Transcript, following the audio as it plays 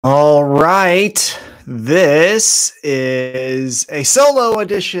All right. This is a solo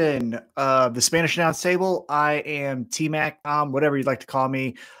edition of the Spanish Announce Table. I am T-Mac, whatever you'd like to call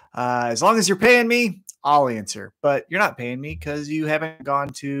me. As long as you're paying me, I'll answer. But you're not paying me because you haven't gone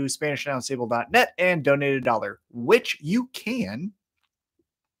to SpanishAnnounceTable.net and donated $1, which you can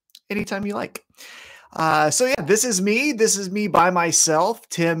anytime you like. So yeah, this is me. This is me by myself.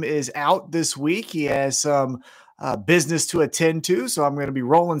 Tim is out this week. He has some business to attend to, so I'm going to be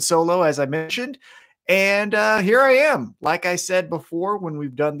rolling solo, as I mentioned. And here I am. Like I said before, when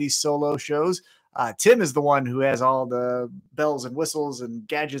we've done these solo shows, Tim is the one who has all the bells and whistles and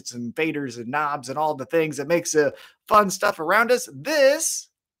gadgets and faders and knobs and all the things that makes fun stuff around us. This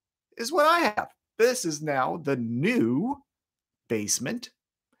is what I have. This is now the new basement.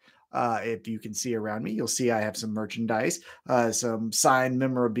 If you can see around me, you'll see I have some merchandise, some signed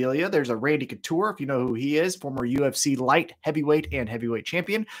memorabilia. There's a Randy Couture, if you know who he is, former UFC light heavyweight and heavyweight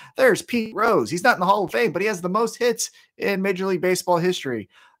champion. There's Pete Rose. He's not in the Hall of Fame, but he has the most hits in Major League Baseball history.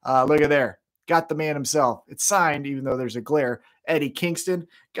 Look at there. Got the man himself. It's signed, even though there's a glare. Eddie Kingston.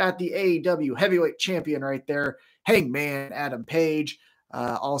 Got the AEW heavyweight champion right there. Hangman Adam Page.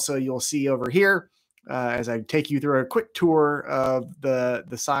 Also, you'll see over here, as I take you through a quick tour of the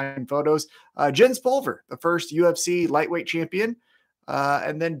signed photos. Jens Pulver, the first UFC lightweight champion.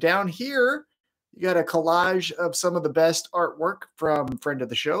 And then down here, you got a collage of some of the best artwork from friend of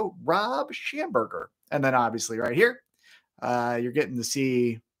the show, Rob Schamberger. And then obviously right here, you're getting to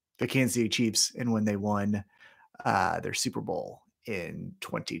see the Kansas City Chiefs and when they won their Super Bowl in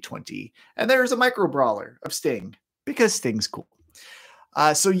 2020. And there's a micro brawler of Sting because Sting's cool.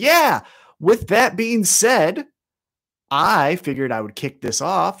 So yeah, with that being said, I figured I would kick this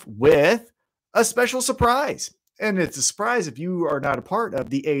off with a special surprise. And it's a surprise if you are not a part of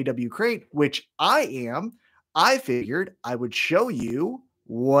the AEW crate, which I am. I figured I would show you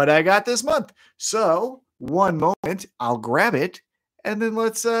what I got this month. So one moment, I'll grab it, and then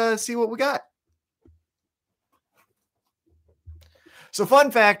let's see what we got. So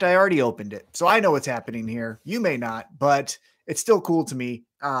fun fact, I already opened it. So I know what's happening here. You may not, but it's still cool to me.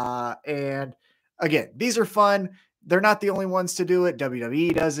 And again, these are fun. They're not the only ones to do it.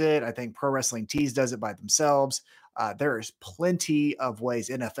 WWE does it. I think Pro Wrestling Tees does it by themselves. There is plenty of ways,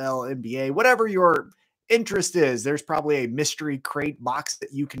 NFL, NBA, whatever your interest is, there's probably a mystery crate box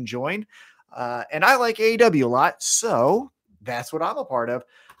that you can join. And I like AEW a lot, so that's what I'm a part of.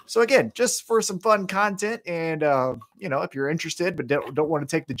 So again, just for some fun content and, if you're interested but don't want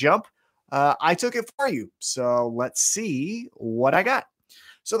to take the jump, I took it for you. So let's see what I got.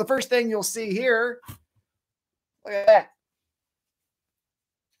 So the first thing you'll see here, look at that.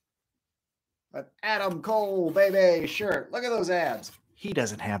 An Adam Cole, baby, shirt. Look at those abs. He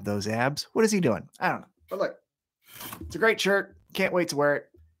doesn't have those abs. What is he doing? I don't know. But look, it's a great shirt. Can't wait to wear it.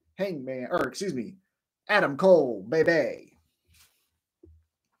 Adam Cole, baby.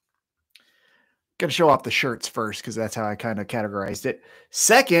 Gonna show off the shirts first because that's how I kind of categorized it.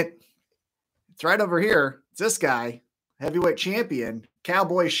 Second, it's right over here. It's this guy, heavyweight champion,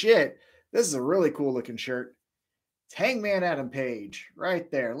 cowboy shit. This is a really cool looking shirt. It's Hangman Adam Page right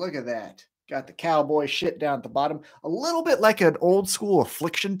there. Look at that. Got the cowboy shit down at the bottom. A little bit like an old school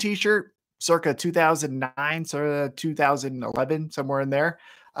Affliction t-shirt, circa 2009, sort of 2011, somewhere in there.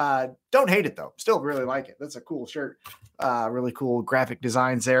 Don't hate it though. Still really like it. That's a cool shirt. Really cool graphic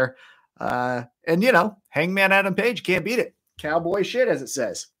designs there. And Hangman Adam Page, can't beat it. Cowboy shit, as it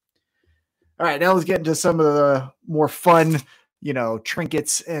says. All right, now let's get into some of the more fun,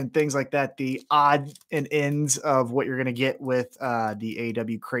 trinkets and things like that, the odd and ends of what you're going to get with the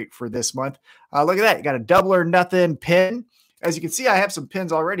AEW crate for this month. Look at that. You got a double or nothing pin. As you can see, I have some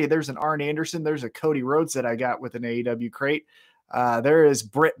pins already. There's an Arn Anderson. There's a Cody Rhodes that I got with an AEW crate. There is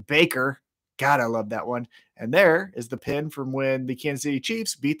Britt Baker. God, I love that one. And there is the pin from when the Kansas City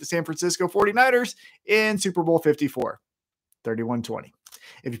Chiefs beat the San Francisco 49ers in Super Bowl 54, 31-20.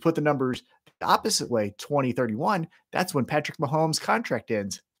 If you put the numbers the opposite way, 2031, that's when Patrick Mahomes' contract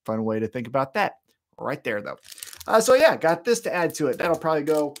ends. Fun way to think about that. Right there, though. So yeah, got this to add to it. That'll probably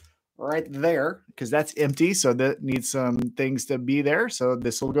go right there because that's empty. So that needs some things to be there. So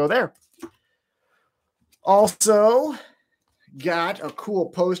this will go there. Also, got a cool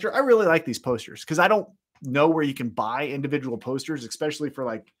poster. I really like these posters because I don't know where you can buy individual posters, especially for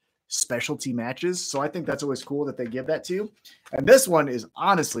like specialty matches. So I think that's always cool that they give that to you. And this one is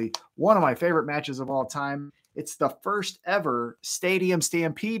honestly one of my favorite matches of all time. It's the first ever Stadium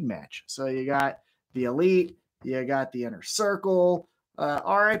Stampede match. So you got the Elite, you got the Inner Circle,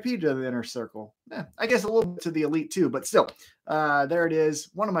 RIP to the Inner Circle. I guess a little bit to the Elite too, but still, there it is.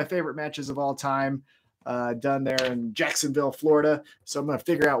 One of my favorite matches of all time. done there in Jacksonville, Florida. So I'm going to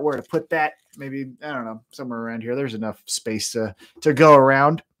figure out where to put that. Maybe, I don't know, somewhere around here. There's enough space to go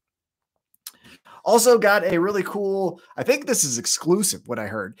around. Also got a really cool, I think this is exclusive, what I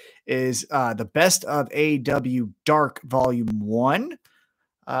heard, is the Best of AEW Dark Volume 1.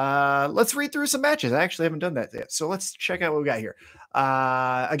 Let's read through some matches. I actually haven't done that yet. So let's check out what we got here.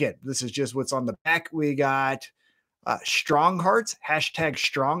 Again, this is just what's on the back. We got Strong Hearts, hashtag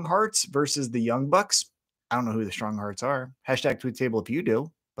Strong Hearts versus the Young Bucks. I don't know who the Strong Hearts are. Hashtag tweet table if you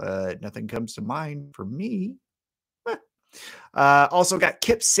do, but nothing comes to mind for me. Also got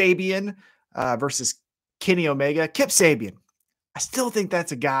Kip Sabian versus Kenny Omega. Kip Sabian. I still think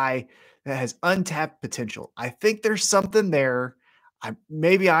that's a guy that has untapped potential. I think there's something there.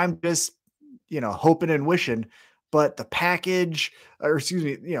 Maybe I'm just, hoping and wishing, but the package, or excuse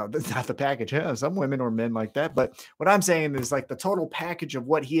me, not the package. Some women or men like that. But what I'm saying is like the total package of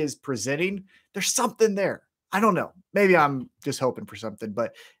what he is presenting, there's something there. I don't know. Maybe I'm just hoping for something,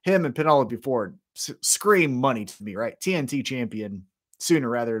 but him and Penelope Ford scream money to me, right? TNT champion sooner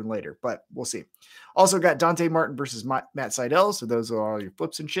rather than later, but we'll see. Also got Dante Martin versus Matt Sydal. So those are all your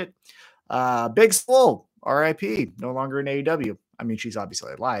flips and shit. Big Swole, RIP, no longer in AEW. I mean, she's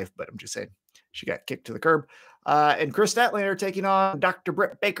obviously alive, but I'm just saying she got kicked to the curb. And Chris Statlander taking on Dr.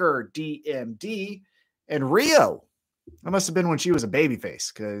 Britt Baker, DMD, and Rio. That must have been when she was a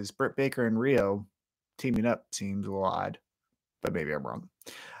babyface, because Britt Baker and Rio teaming up seems a little odd, but maybe I'm wrong.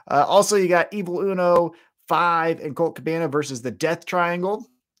 Also, you got Evil Uno, 5, and Colt Cabana versus the Death Triangle.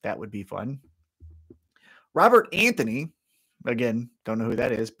 That would be fun. Robert Anthony, again, don't know who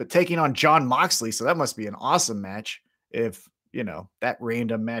that is, but taking on John Moxley. So that must be an awesome match if, that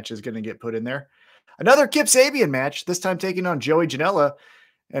random match is going to get put in there. Another Kip Sabian match, this time taking on Joey Janela.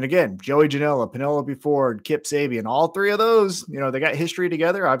 And again, Joey Janela, Penelope Ford, Kip Sabian, all three of those, they got history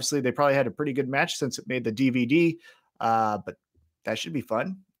together. Obviously, they probably had a pretty good match since it made the DVD, but that should be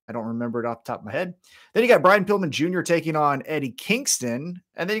fun. I don't remember it off the top of my head. Then you got Brian Pillman Jr. taking on Eddie Kingston.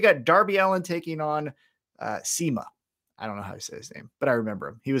 And then you got Darby Allin taking on Sema. I don't know how to say his name, but I remember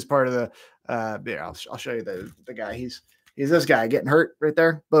him. He was part of the, I'll show you the guy. He's this guy getting hurt right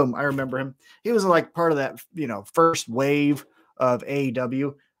there. Boom. I remember him. He was like part of that, first wave of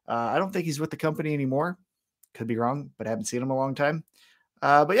AEW. I don't think he's with the company anymore. Could be wrong, but I haven't seen him a long time.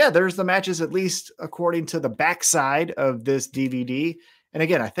 But yeah, there's the matches, at least according to the backside of this DVD. And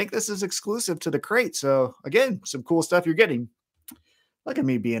again, I think this is exclusive to the crate. So again, some cool stuff you're getting. Look at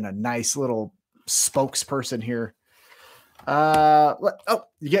me being a nice little spokesperson here. You're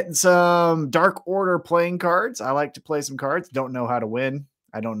getting some Dark Order playing cards. I like to play some cards. Don't know how to win.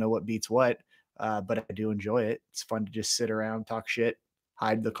 I don't know what beats what, but I do enjoy it. It's fun to just sit around, talk shit,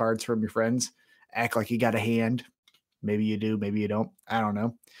 hide the cards from your friends, act like you got a hand. Maybe you do, maybe you don't. I don't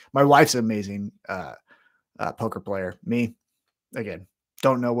know. My wife's an amazing poker player. Me, again,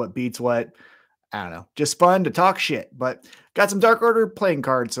 don't know what beats what. I don't know. Just fun to talk shit, but got some Dark Order playing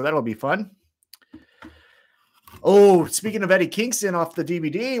cards, so that'll be fun. Oh, speaking of Eddie Kingston off the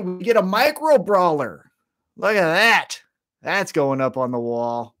DVD, we get a micro brawler. Look at that. That's going up on the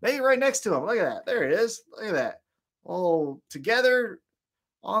wall. Maybe right next to him. Look at that. There it is. Look at that. Oh, together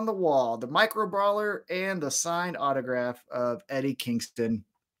on the wall, the micro brawler and the signed autograph of Eddie Kingston.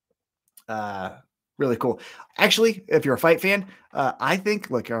 Really cool. Actually, if you're a fight fan, I think,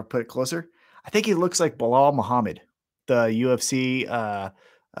 look, I'll put it closer. I think he looks like Bilal Muhammad, the UFC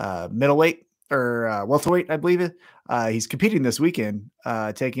middleweight or welterweight, I believe it. He's competing this weekend,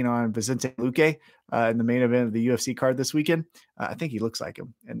 taking on Vicente Luque in the main event of the UFC card this weekend. I think he looks like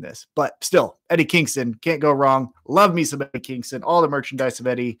him in this, but still, Eddie Kingston, can't go wrong. Love me some Eddie Kingston. All the merchandise of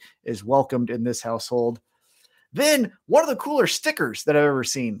Eddie is welcomed in this household. Then one of the cooler stickers that I've ever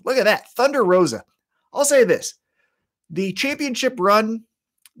seen. Look at that, Thunder Rosa. I'll say this: the championship run,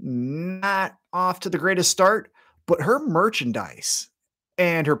 not off to the greatest start, but her merchandise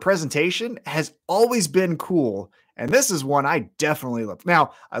and her presentation has always been cool. And this is one I definitely love.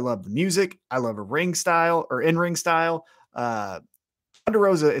 Now, I love the music. I love her ring style or in-ring style. Thunder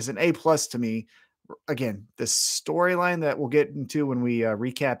Rosa is an A+ to me. Again, the storyline that we'll get into when we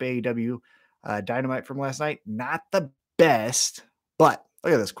recap AEW Dynamite from last night, not the best, but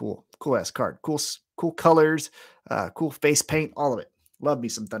look at this cool ass card. Cool colors, cool face paint, all of it. Love me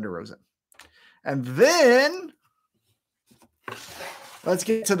some Thunder Rosa. And then let's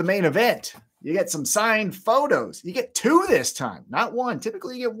get to the main event. You get some signed photos. You get 2 this time, not 1.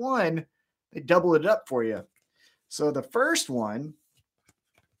 Typically you get 1. They double it up for you. So the first one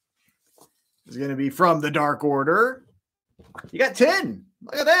is going to be from the Dark Order. You got 10.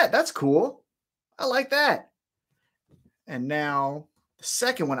 Look at that. That's cool. I like that. And now The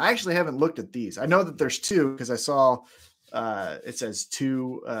second one, I actually haven't looked at these. I know that there's two because I saw it says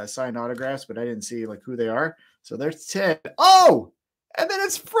two signed autographs, but I didn't see like who they are. So there's 10. Oh, and then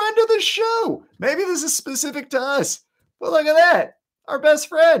it's friend of the show. Maybe this is specific to us. But look at that. Our best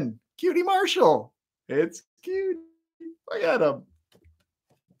friend, Cutie Marshall. It's cute. Look at him.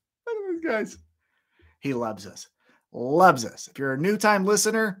 Look at these guys. He loves us. Loves us. If you're a new time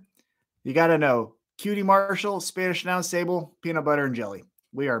listener, you got to know Cutie Marshall, Spanish Announce Table, peanut butter and jelly.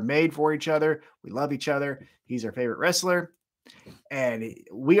 We are made for each other. We love each other. He's our favorite wrestler, and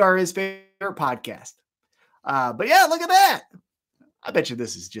we are his favorite podcast. But yeah, look at that. I bet you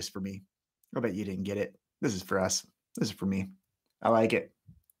this is just for me. I bet you didn't get it. This is for us. This is for me. I like it.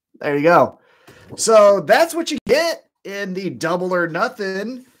 There you go. So that's what you get in the Double or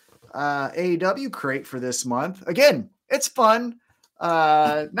Nothing AEW crate for this month. Again, it's fun.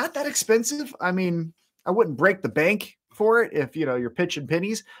 Not that expensive. I mean, I wouldn't break the bank for it if, you're pitching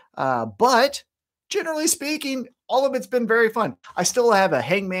pennies. But generally speaking, all of it's been very fun. I still have a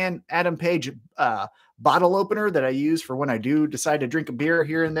Hangman Adam Page bottle opener that I use for when I do decide to drink a beer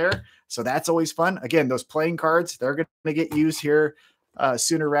here and there. So that's always fun. Again, those playing cards, they're going to get used here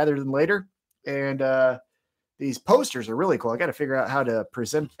sooner rather than later. And these posters are really cool. I got to figure out how to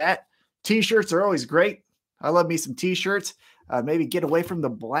present that. T-shirts are always great. I love me some T-shirts. Maybe get away from the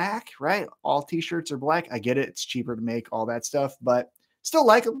black, right? All T-shirts are black. I get it. It's cheaper to make all that stuff, but still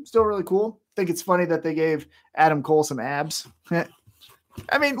like them. Still really cool. Think it's funny that they gave Adam Cole some abs.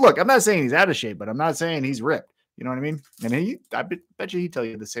 I mean, look, I'm not saying he's out of shape, but I'm not saying he's ripped. You know what I mean? And I bet you he'd tell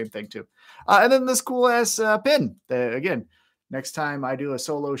you the same thing too. And then this cool ass pin that, again, next time I do a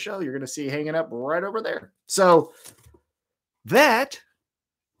solo show, you're going to see hanging up right over there. So that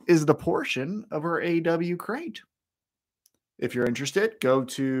is the portion of our AEW crate. If you're interested, go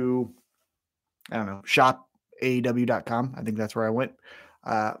to, shopaew.com. I think that's where I went.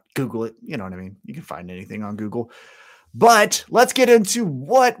 Google it. You know what I mean? You can find anything on Google. But let's get into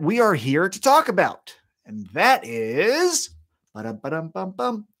what we are here to talk about. And that is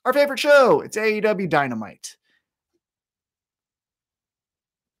our favorite show. It's AEW Dynamite.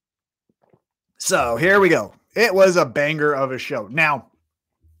 So here we go. It was a banger of a show. Now,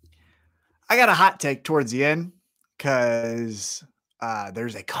 I got a hot take towards the end because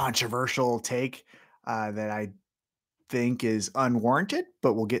there's a controversial take that I think is unwarranted,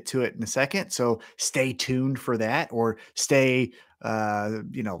 but we'll get to it in a second. So stay tuned for that, or stay,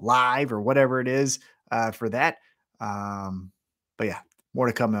 live or whatever it is for that. But yeah, more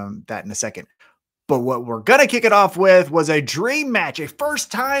to come on that in a second. But what we're going to kick it off with was a dream match, a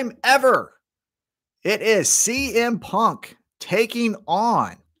first time ever. It is CM Punk taking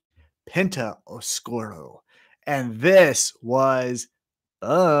on Penta Oscuro. And this was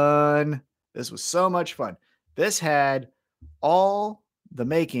fun. This was so much fun. This had all the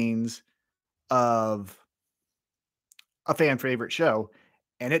makings of a fan favorite show,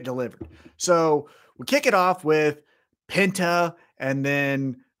 and it delivered. So we kick it off with Penta and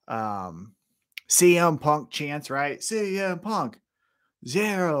then CM Punk chants, right? CM Punk,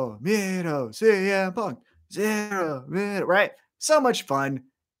 zero, miedo, CM Punk, zero, miedo, right? So much fun.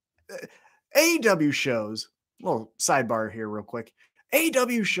 AEW shows, little sidebar here real quick.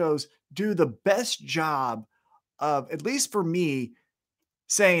 AEW shows do the best job of, at least for me,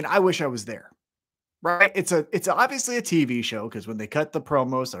 saying, I wish I was there, right? It's obviously a TV show because when they cut the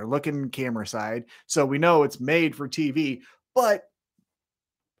promos, they're looking camera side. So we know it's made for TV, but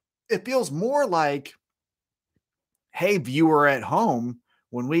it feels more like, hey, viewer at home,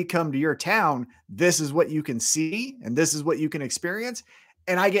 when we come to your town, this is what you can see and this is what you can experience.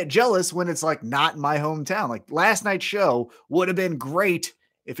 And I get jealous when it's like not in my hometown. Like last night's show would have been great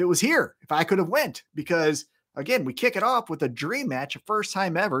if it was here, if I could have went, because again, we kick it off with a dream match, a first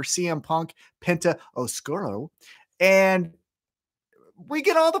time ever, CM Punk, Penta Oscuro, and we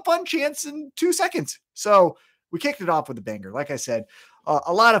get all the fun chants in 2 seconds. So we kicked it off with a banger. Like I said,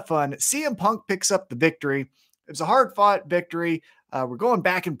 a lot of fun. CM Punk picks up the victory. It was a hard fought victory. We're going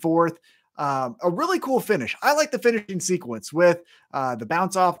back and forth. A really cool finish. I like the finishing sequence with the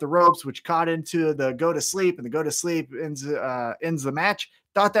bounce off the ropes, which caught into the go to sleep, and the go to sleep ends the match.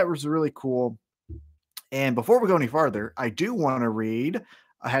 Thought that was really cool. And before we go any farther, I do want to read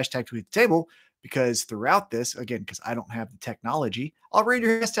a hashtag tweet the table, because throughout this, again, because I don't have the technology, I'll read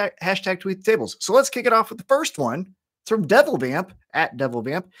your hashtag tweet the tables. So let's kick it off with the first one. It's from Devil Vamp, at Devil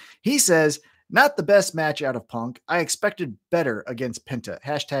Vamp. He says, not the best match out of Punk. I expected better against Penta.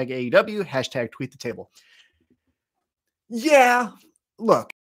 Hashtag AEW, hashtag tweet the table. Yeah,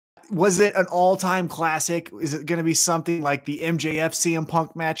 look, was it an all-time classic? Is it going to be something like the MJF CM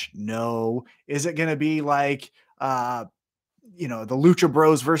Punk match? No. Is it going to be like the Lucha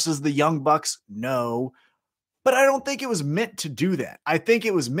Bros versus the Young Bucks? No. But I don't think it was meant to do that. I think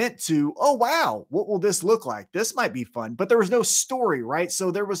it was meant to, oh, wow, what will this look like? This might be fun. But there was no story, right? So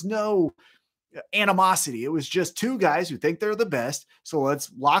there was no animosity. It was just two guys who think they're the best. So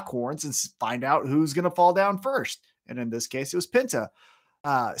let's lock horns and find out who's going to fall down first. And in this case, it was Penta.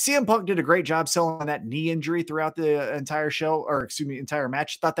 CM Punk did a great job selling that knee injury throughout the entire show, or excuse me, entire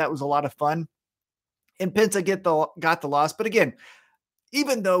match. Thought that was a lot of fun. And Penta got the loss. But again,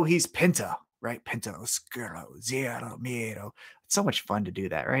 even though he's Penta, right? Penta Oscuro, Zero Miedo. It's so much fun to do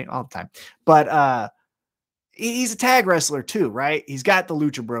that, right? All the time. But he's a tag wrestler too, right? He's got the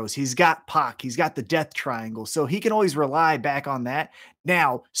Lucha Bros. He's got Pac. He's got the Death Triangle. So he can always rely back on that.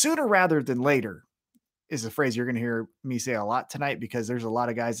 Now, sooner rather than later is a phrase you're going to hear me say a lot tonight, because there's a lot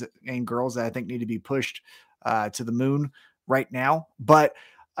of guys and girls that I think need to be pushed to the moon right now. But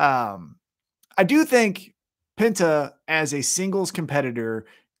I do think Penta as a singles competitor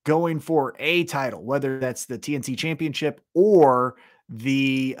going for a title, whether that's the TNT Championship or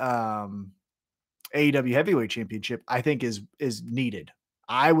the AEW Heavyweight Championship, I think is needed.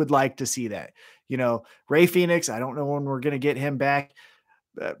 I would like to see that. Rey Fenix, I don't know when we're going to get him back.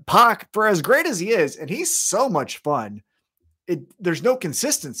 Pac, for as great as he is, and he's so much fun, there's no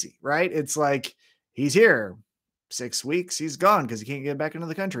consistency, right? It's like he's here 6 weeks, he's gone because he can't get back into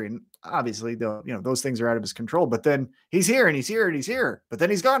the country. And obviously, those things are out of his control. But then he's here and he's here and he's here, but then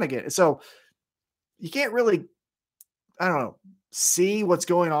he's gone again. So you can't really, I don't know, see what's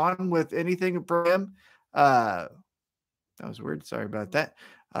going on with anything for him. That was weird. Sorry about that.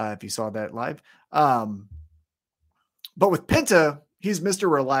 If you saw that live. But with Penta, he's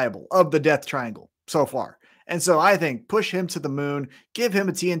Mr. Reliable of the Death Triangle so far. And so I think push him to the moon, give him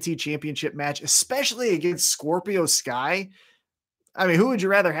a TNT Championship match, especially against Scorpio Sky. I mean, who would you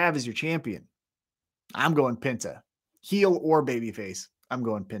rather have as your champion? I'm going Penta. Heel or babyface, I'm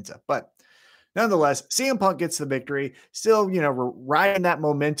going Penta. But nonetheless, CM Punk gets the victory. Still, riding that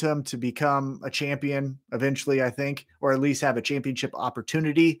momentum to become a champion eventually, I think, or at least have a championship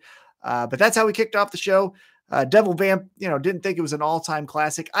opportunity. But that's how we kicked off the show. Devil Vamp, didn't think it was an all-time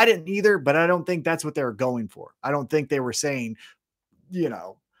classic. I didn't either, but I don't think that's what they were going for. I don't think they were saying,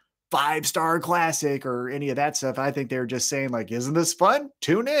 5-star classic or any of that stuff. I think they were just saying, like, isn't this fun?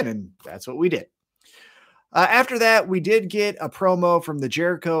 Tune in. And that's what we did. After that, we did get a promo from the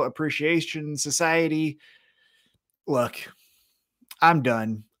Jericho Appreciation Society. Look, I'm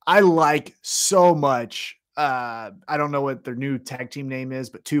done. I like so much. I don't know what their new tag team name is,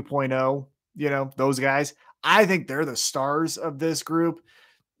 but 2.0, those guys. I think they're the stars of this group.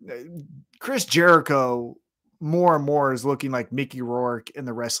 Chris Jericho more and more is looking like Mickey Rourke in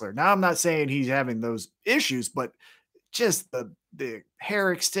The Wrestler. Now, I'm not saying he's having those issues, but just the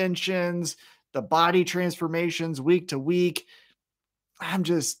hair extensions, the body transformations week to week.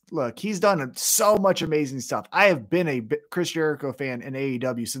 Look, he's done so much amazing stuff. I have been a Chris Jericho fan in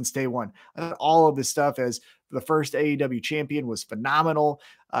AEW since day one. I thought all of his stuff as the first AEW champion was phenomenal.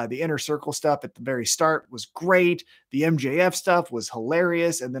 The Inner Circle stuff at the very start was great. The MJF stuff was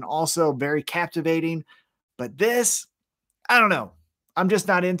hilarious and then also very captivating. But this, I don't know. I'm just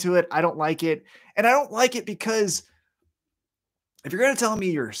not into it. I don't like it. And I don't like it because if you're going to tell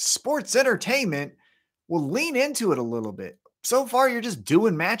me your sports entertainment, will lean into it a little bit. So far, you're just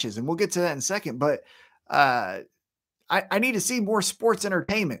doing matches, and we'll get to that in a second. But I need to see more sports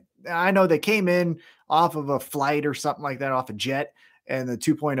entertainment. I know they came in off of a flight or something like that, off a jet, and the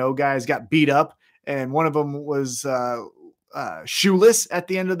 2.0 guys got beat up, and one of them was shoeless at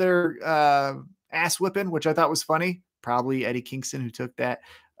the end of their ass whipping, which I thought was funny. Probably Eddie Kingston who took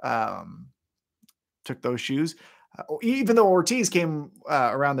those shoes, even though Ortiz came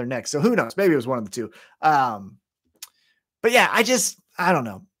around their neck. So who knows? Maybe it was one of the two. But yeah, I don't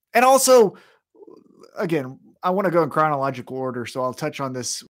know. And also, again, I want to go in chronological order, so I'll touch on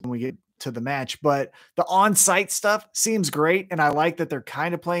this when we get to the match. But the on-site stuff seems great, and I like that they're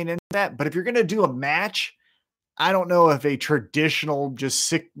kind of playing into that. But if you're going to do a match, I don't know if a traditional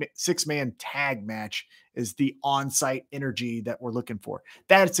just six-man tag match is the on-site energy that we're looking for.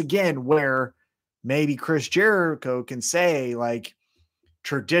 That's, again, where maybe Chris Jericho can say, like,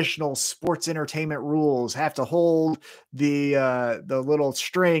 traditional sports entertainment rules have to hold the little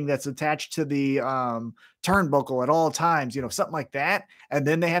string that's attached to the turnbuckle at all times, something like that. And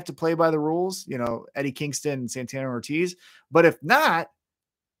then they have to play by the rules, Eddie Kingston and Santana Ortiz. But if not,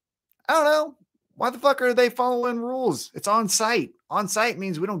 I don't know. Why the fuck are they following rules? It's on site. On site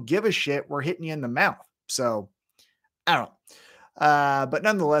means we don't give a shit. We're hitting you in the mouth. So I don't know. But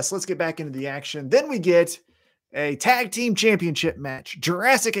nonetheless, let's get back into the action. Then we get a tag team championship match.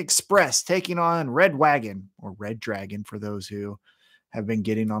 Jurassic Express taking on Red Wagon, or Red Dragon for those who have been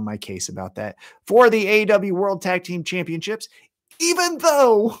getting on my case about that, for the AEW World Tag Team Championships. Even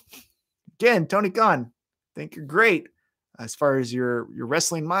though, again, Tony Khan, I think you're great as far as your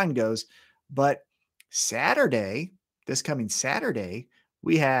wrestling mind goes. But Saturday, this coming Saturday,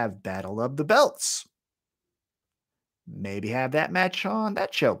 we have Battle of the Belts. Maybe have that match on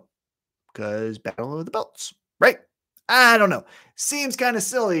that show because Battle of the Belts, right? I don't know. Seems kind of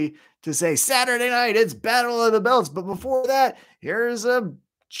silly to say Saturday night, it's Battle of the Belts. But before that, here's a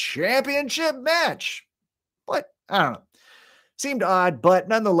championship match. What? I don't know. Seemed odd, but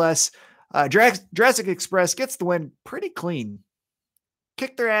nonetheless, Jurassic Express gets the win pretty clean.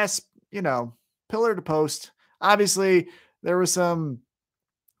 Kicked their ass, pillar to post. Obviously, there was some,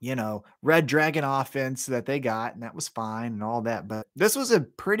 Red Dragon offense that they got, and that was fine and all that. But this was a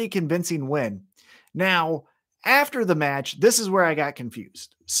pretty convincing win. Now, after the match, this is where I got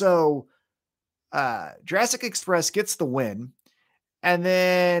confused. So, Jurassic Express gets the win, and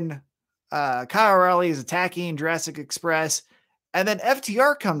then Kyle O'Reilly is attacking Jurassic Express, and then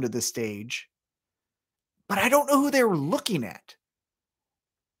FTR come to the stage, but I don't know who they were looking at.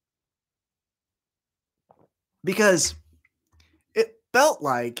 Because it felt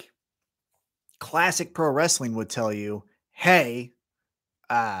like classic pro wrestling would tell you, hey,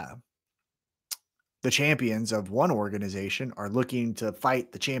 the champions of one organization are looking to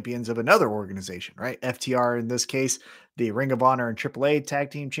fight the champions of another organization, right? FTR in this case, the Ring of Honor and AAA tag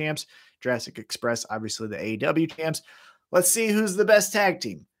team champs, Jurassic Express, obviously the AEW champs. Let's see who's the best tag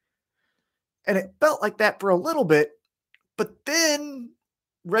team. And it felt like that for a little bit, but then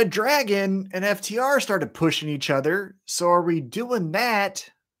Red Dragon and FTR started pushing each other. So are we doing that?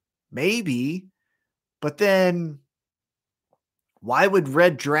 Maybe. But then why would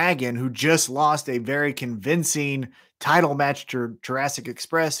Red Dragon, who just lost a very convincing title match to Jurassic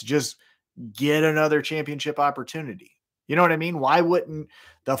Express, just get another championship opportunity? You know what I mean? Why wouldn't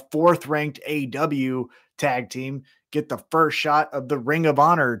the 4th ranked AEW tag team get the first shot of the Ring of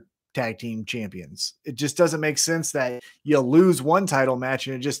Honor tag team champions? It just doesn't make sense that you lose one title match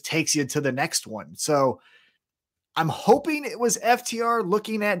and it just takes you to the next one. So I'm hoping it was FTR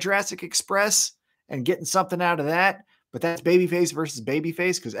looking at Jurassic Express and getting something out of that, but that's babyface versus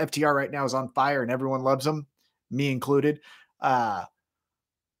babyface because FTR right now is on fire and everyone loves them, me included.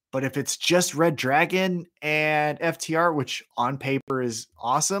 But if it's just Red Dragon and FTR, which on paper is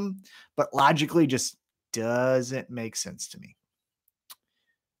awesome, but logically just doesn't make sense to me.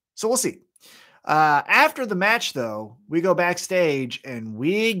 So we'll see. After the match, though, we go backstage and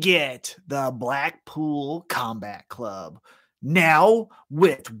we get the Blackpool Combat Club now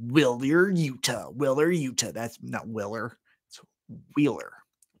with Wheeler Yuta. Wheeler Yuta. That's not Wheeler. It's Wheeler.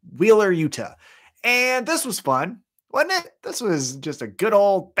 Wheeler Yuta. And this was fun, wasn't it? This was just a good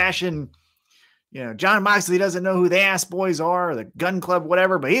old fashioned, John Moxley doesn't know who the ass boys are, or the Gun Club,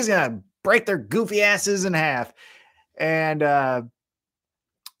 whatever, but he's going to break their goofy asses in half. And,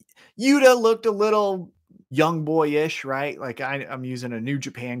 Yuta looked a little young boyish, right? Like I'm using a New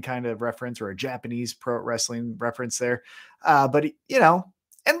Japan kind of reference or a Japanese pro wrestling reference there. But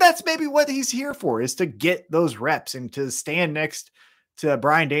and that's maybe what he's here for, is to get those reps and to stand next to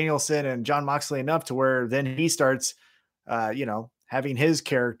Bryan Danielson and John Moxley enough to where then he starts, having his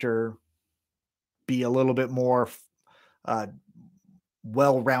character be a little bit more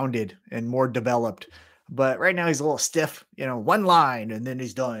well-rounded and more developed. But right now he's a little stiff, one line and then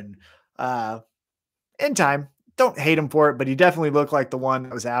he's done. In time, don't hate him for it, but he definitely looked like the one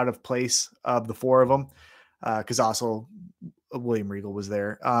that was out of place of the 4 of them. Cause also William Regal was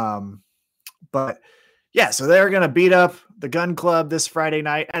there. But yeah, so they're going to beat up the Gun Club this Friday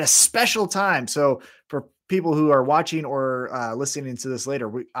night at a special time. So for people who are watching or listening to this later,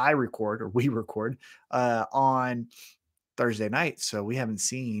 we record on Thursday night. So we haven't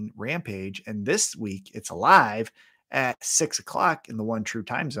seen Rampage. And this week it's live at 6:00 in the One True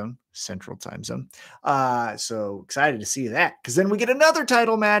time zone, Central time zone. So excited to see that, because then we get another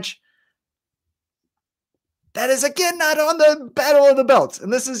title match that is again not on the Battle of the Belts.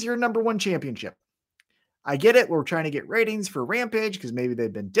 And this is your number 1 championship. I get it. We're trying to get ratings for Rampage because maybe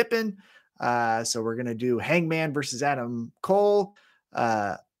they've been dipping. So we're going to do Hangman versus Adam Cole.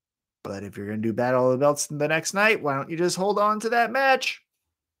 But if you're going to do Battle of the Belts the next night, why don't you just hold on to that match?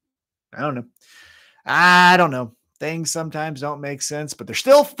 I don't know. Things sometimes don't make sense, but they're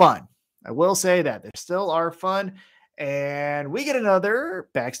still fun. I will say that they still are fun. And we get another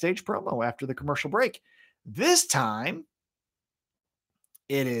backstage promo after the commercial break. This time,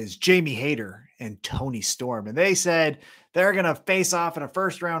 it is Jamie Hayter and Tony Storm. And they said they're going to face off in a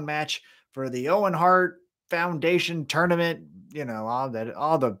first round match for the Owen Hart Foundation Tournament,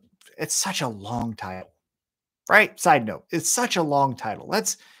 it's such a long title, right? Side note, it's such a long title.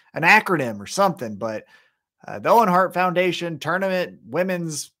 That's an acronym or something, but the Owen Hart Foundation Tournament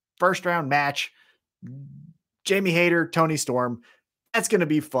Women's First Round Match, Jamie Hayter, Toni Storm. That's going to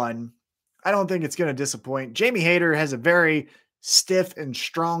be fun. I don't think it's going to disappoint. Jamie Hayter has a very stiff and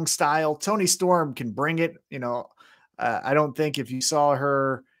strong style. Toni Storm can bring it. I don't think if you saw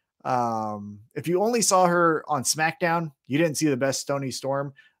her, if you only saw her on SmackDown, you didn't see the best Toni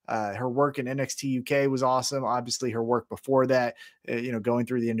Storm. Her work in NXT UK was awesome. Obviously, her work before that, going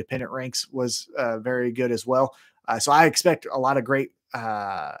through the independent ranks was very good as well. So I expect a lot of great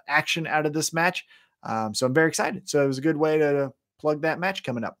action out of this match. So I'm very excited. So it was a good way to plug that match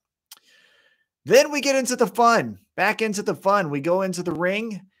coming up. Then we get into the fun. Back into the fun. We go into the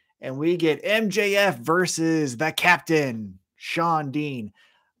ring and we get MJF versus the captain, Shawn Dean.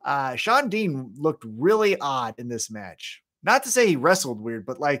 Shawn Dean looked really odd in this match. Not to say he wrestled weird,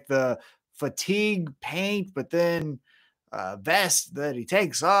 but like the fatigue paint, but then vest that he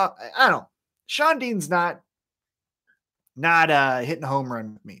takes off. I don't know. Shawn Dean's not hitting a home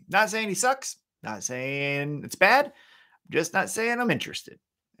run with me. Not saying he sucks. Not saying it's bad. I'm just not saying I'm interested.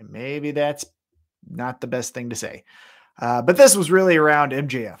 And maybe that's not the best thing to say. But this was really around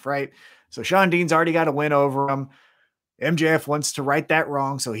MJF, right? So Shawn Dean's already got a win over him. MJF wants to right that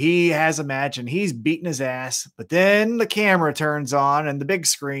wrong. So he has a match and he's beating his ass. But then the camera turns on and the big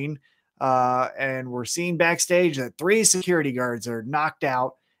screen. And we're seeing backstage that 3 security guards are knocked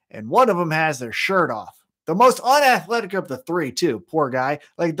out. And one of them has their shirt off. The most unathletic of the 3, too. Poor guy.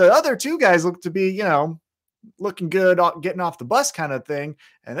 Like the other 2 guys look to be, looking good, getting off the bus kind of thing.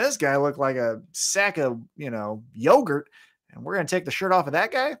 And this guy looked like a sack of, yogurt. And we're going to take the shirt off of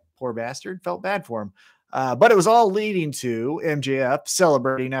that guy. Poor bastard. Felt bad for him. But it was all leading to MJF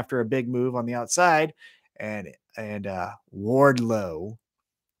celebrating after a big move on the outside and Wardlow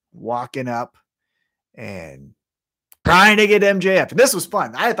walking up and trying to get MJF. And this was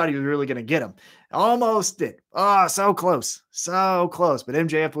fun. I thought he was really going to get him. Almost did. Oh, so close. So close. But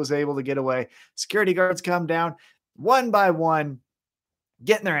MJF was able to get away. Security guards come down one by one,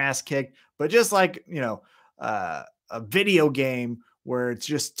 getting their ass kicked. But just like, a video game where it's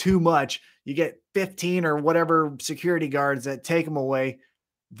just too much, you get 15 or whatever security guards that take them away.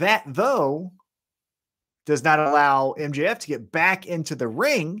 That, though, does not allow MJF to get back into the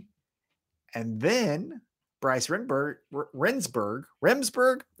ring. And then Bryce Remsburg,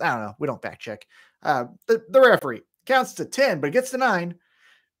 I don't know. We don't fact check. The referee counts to 10, but it gets to 9.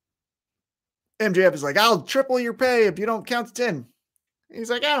 MJF is like, I'll triple your pay if you don't count to 10. He's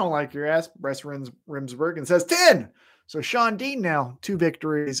like, I don't like your ass, Bryce Remsburg, and says 10. So Shawn Dean now 2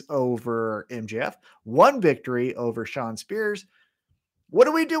 victories over MJF, 1 victory over Shawn Spears. What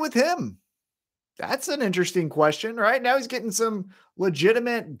do we do with him? That's an interesting question, right? Now he's getting some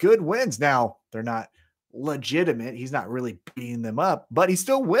legitimate good wins. Now they're not legitimate. He's not really beating them up, but he's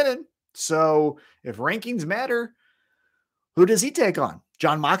still winning. So if rankings matter, who does he take on?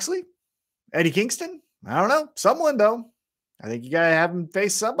 Jon Moxley? Eddie Kingston? I don't know. Someone, though. I think you got to have him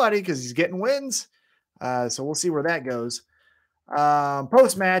face somebody because he's getting wins. So we'll see where that goes.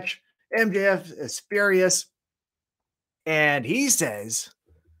 Post-match, MJF is furious. And he says,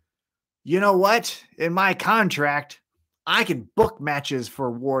 you know what? In my contract, I can book matches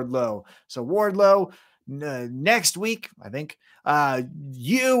for Wardlow. So Wardlow, next week, I think,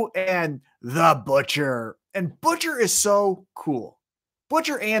 you and the Butcher. And Butcher is so cool.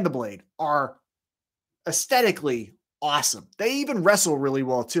 Butcher and the Blade are aesthetically awesome. They even wrestle really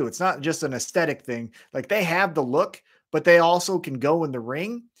well too. It's not just an aesthetic thing. Like they have the look, but they also can go in the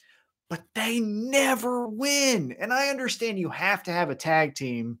ring, but they never win. And I understand you have to have a tag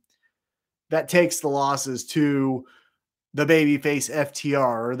team that takes the losses to the babyface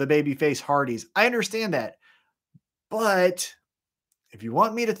FTR or the babyface Hardys. I understand that. But if you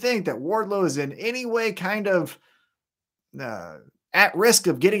want me to think that Wardlow is in any way kind of at risk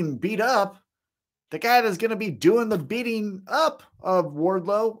of getting beat up, the guy that's going to be doing the beating up of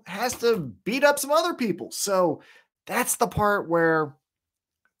Wardlow has to beat up some other people. So that's the part where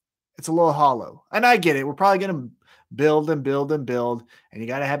it's a little hollow. And I get it. We're probably going to build and build and build. And you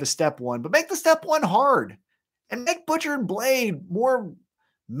got to have a step 1. But make the step 1 hard. And make Butcher and Blade more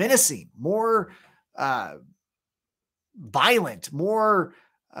menacing, more violent, more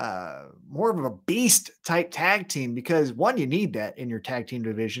of a beast type tag team, because 1, you need that in your tag team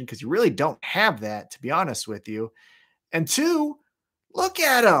division because you really don't have that, to be honest with you. And 2, look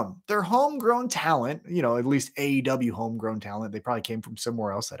at them. They're homegrown talent, at least AEW homegrown talent. They probably came from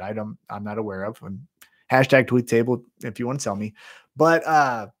somewhere else that I'm not aware of. And hashtag tweet table if you want to tell me.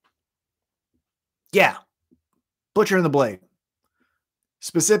 But yeah, Butcher and the Blade,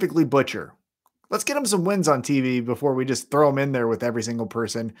 specifically Butcher. Let's get him some wins on TV before we just throw him in there with every single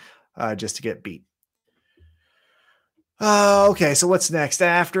person just to get beat. Okay, so what's next?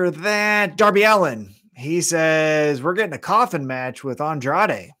 After that, Darby Allin. He says, we're getting a coffin match with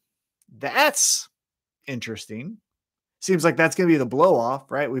Andrade. That's interesting. Seems like that's going to be the blow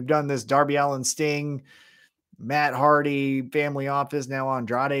off, right? We've done this Darby Allin Sting, Matt Hardy family office, now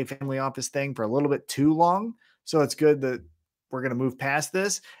Andrade family office thing for a little bit too long. So it's good that we're going to move past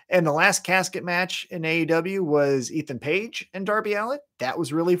this. And the last casket match in AEW was Ethan Page and Darby Allin. That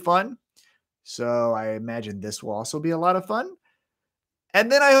was really fun. So I imagine this will also be a lot of fun.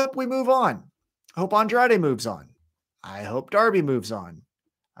 And then I hope we move on. I hope Andrade moves on. I hope Darby moves on.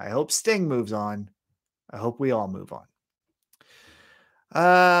 I hope Sting moves on. I hope we all move on.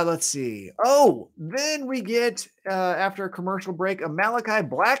 Let's see. Oh, then we get, after a commercial break, a Malachi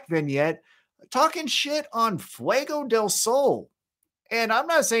Black vignette talking shit on Fuego del Sol. And I'm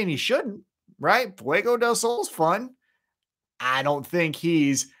not saying he shouldn't, right? Fuego del Sol's fun. I don't think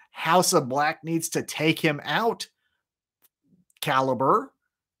he's House of Black needs to take him out caliber.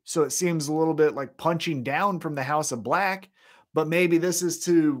 So it seems a little bit like punching down from the House of Black, but maybe this is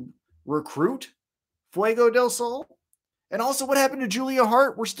to recruit Fuego del Sol. And also, what happened to Julia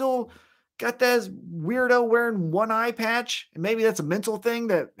Hart? We're still got that weirdo wearing one eye patch. And maybe that's a mental thing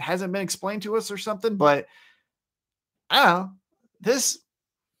that hasn't been explained to us or something. But I don't know. This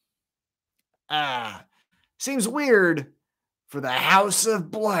seems weird for the House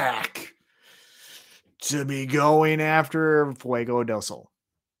of Black to be going after Fuego del Sol.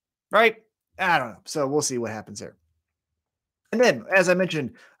 Right? I don't know. So we'll see what happens there. And then, as I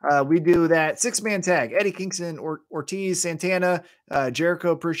mentioned, we do that 6-man tag: Eddie Kingston, Ortiz, Santana,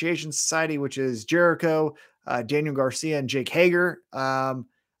 Jericho Appreciation Society, which is Jericho, Daniel Garcia, and Jake Hager.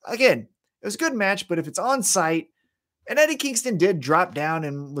 Again, it was a good match, but if it's on site, and Eddie Kingston did drop down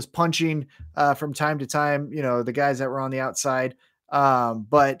and was punching from time to time, you know, the guys that were on the outside,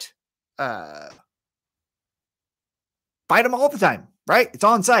 but fight them all the time, right? It's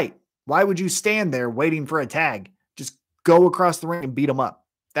on site. Why would you stand there waiting for a tag? Just go across the ring and beat them up.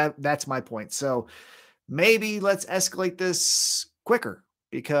 That's my point. So maybe let's escalate this quicker,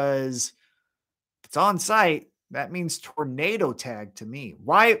 because if it's on site, that means tornado tag to me.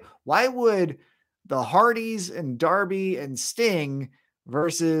 Why would the Hardys and Darby and Sting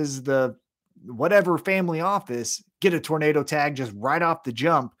versus the whatever family office get a tornado tag just right off the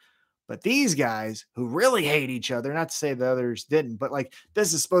jump? But these guys who really hate each other, not to say the others didn't, but like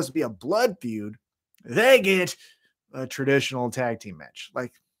this is supposed to be a blood feud, they get a traditional tag team match.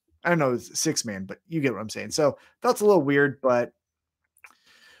 Like, I don't know, it's 6-man, but you get what I'm saying. So that's a little weird, but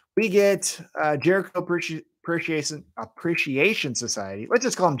we get Jericho Appreciation Society. Let's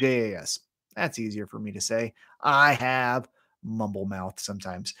just call them JAS. That's easier for me to say. I have mumble mouth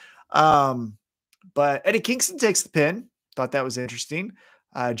sometimes. But Eddie Kingston takes the pin. Thought that was interesting.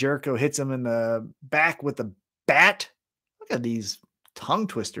 Jericho hits him in the back with a bat. Look at these tongue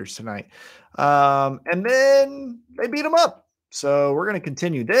twisters tonight. And then they beat him up. So we're going to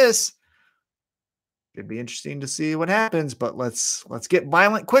continue this. It'd be interesting to see what happens, but let's get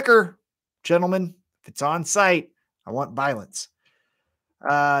violent quicker, gentlemen. If it's on site, I want violence.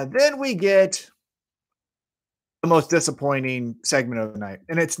 Then we get the most disappointing segment of the night.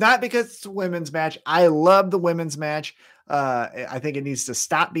 And it's not because it's a women's match. I love the women's match. I think it needs to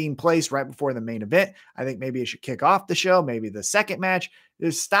stop being placed right before the main event. I think maybe it should kick off the show. Maybe the second match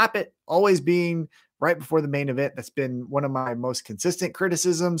is stop it always being right before the main event. That's been one of my most consistent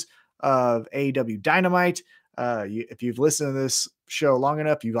criticisms of AEW Dynamite. If you've listened to this show long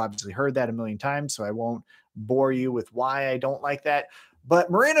enough, you've obviously heard that a million times, so I won't bore you with why I don't like that.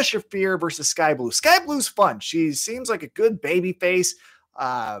 But Marina Shafir versus Sky Blue. Sky Blue's fun. She seems like a good baby face.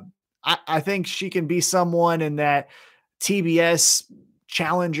 I think she can be someone in that TBS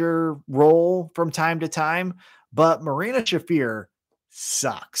challenger role from time to time. But Marina Shafir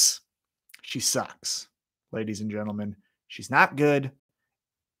sucks. She sucks, ladies and gentlemen. She's not good.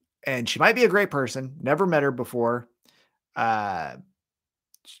 And she might be a great person. Never met her before. Good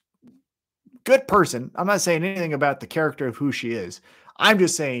person. I'm not saying anything about the character of who she is. I'm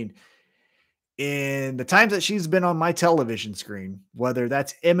just saying, in the times that she's been on my television screen, whether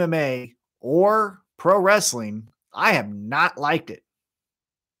that's MMA or pro wrestling, I have not liked it.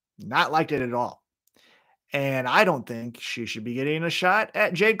 Not liked it at all. And I don't think she should be getting a shot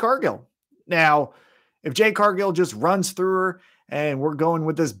at Jade Cargill. Now, if Jade Cargill just runs through her and we're going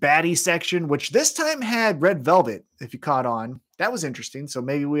with this baddie section, which this time had Red Velvet, if you caught on, that was interesting. So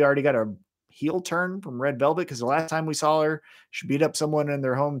maybe we already got a heel turn from Red Velvet, because the last time we saw her, she beat up someone in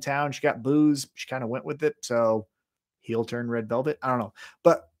their hometown. She got booze. She kind of went with it. So heel turn Red Velvet. I don't know.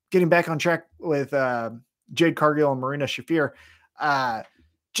 But getting back on track with Jade Cargill and Marina Shafir,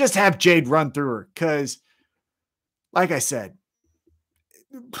 just have Jade run through her because, like I said,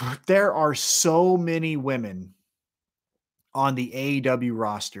 there are so many women on the AEW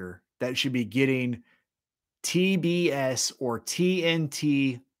roster that should be getting TBS or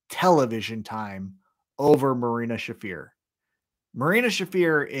TNT television time over Marina Shafir. Marina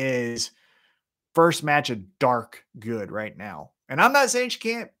Shafir is first match of dark good right now. And I'm not saying she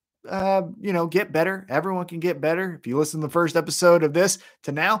can't, get better. Everyone can get better. If you listen to the first episode of this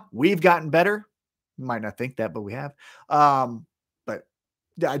to now, we've gotten better. You might not think that, but we have. But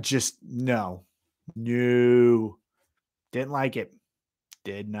I just, no, didn't like it.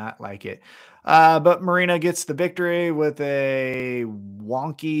 Did not like it. But Marina gets the victory with a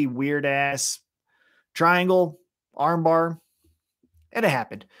wonky, weird ass triangle armbar. And it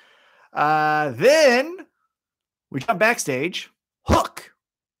happened. Then we jump backstage. Hook,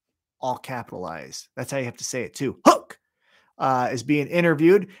 all capitalized. That's how you have to say it too. Hook is being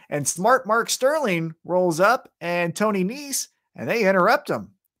interviewed, and smart Mark Sterling rolls up and Tony Nese, and they interrupt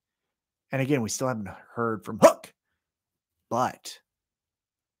him. And again, we still haven't heard from Hook, but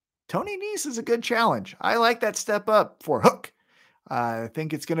Tony Nese is a good challenge. I like that step up for Hook. I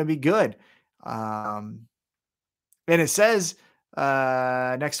think it's going to be good. And it says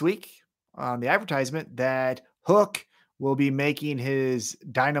next week on the advertisement that Hook will be making his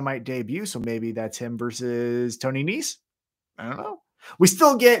Dynamite debut. So maybe that's him versus Tony Nese. I don't know. We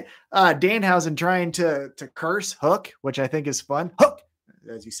still get Danhausen trying to curse Hook, which I think is fun. Hook,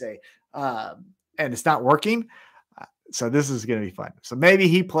 as you say. And it's not working. So this is going to be fun. So maybe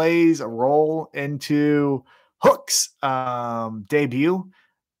he plays a role into Hook's debut,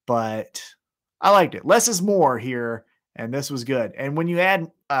 but I liked it. Less is more here, and this was good. And when you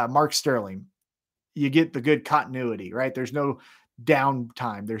add Mark Sterling, you get the good continuity, right? There's no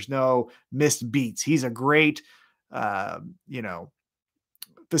downtime. There's no missed beats. He's a great,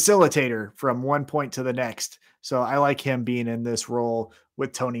 facilitator from one point to the next. So I like him being in this role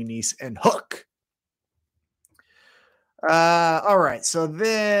with Tony Nese and Hook. All right. So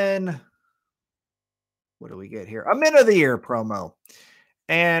then what do we get here? A minute of the year promo.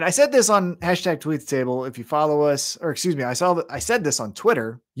 And I said this on hashtag Tweets Table. If you follow us, or excuse me, I said this on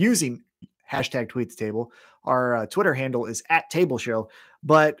Twitter using hashtag Tweets Table. Our Twitter handle is @TableShow.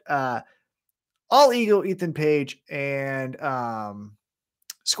 But All Ego, Ethan Page, and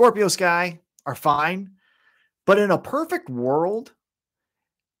Scorpio Sky are fine. But in a perfect world,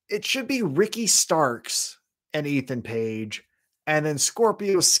 it should be Ricky Starks and Ethan Page, and then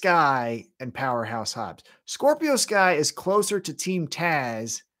Scorpio Sky and Powerhouse Hobbs. Scorpio Sky is closer to Team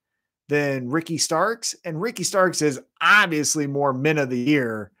Taz than Ricky Starks, and Ricky Starks is obviously more Men of the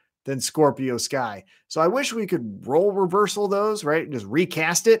Year than Scorpio Sky. So I wish we could role reversal those, right? Just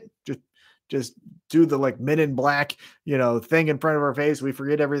recast it. Just do the like Men in Black, thing in front of our face. We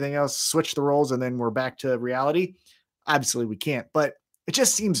forget everything else, switch the roles, and then we're back to reality. Obviously we can't, but it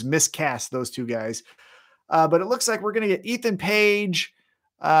just seems miscast, those two guys. But it looks like we're going to get Ethan Page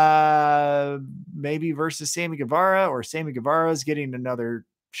maybe versus Sammy Guevara, or Sammy Guevara is getting another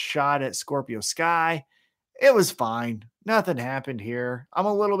shot at Scorpio Sky. It was fine. Nothing happened here. I'm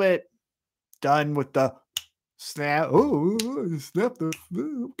a little bit done with the snap. Oh, snap the,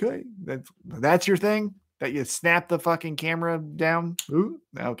 okay. That's your thing, that you snap the fucking camera down. Ooh,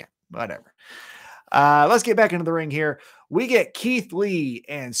 okay, whatever. Let's get back into the ring here. We get Keith Lee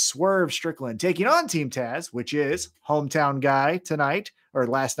and Swerve Strickland taking on Team Taz, which is hometown guy tonight or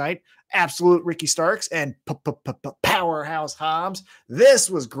last night, Absolute Ricky Starks and Powerhouse Hobbs. This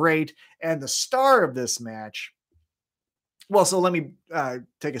was great. And the star of this match. Well, so let me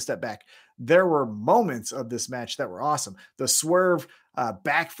take a step back. There were moments of this match that were awesome. The Swerve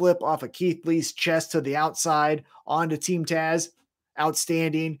backflip off of Keith Lee's chest to the outside onto Team Taz.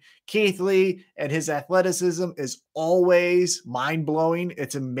 Outstanding. Keith Lee and his athleticism is always mind-blowing.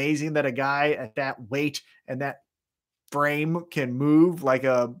 It's amazing that a guy at that weight and that frame can move like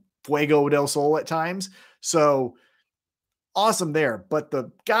a Fuego del Sol at times. So awesome there. But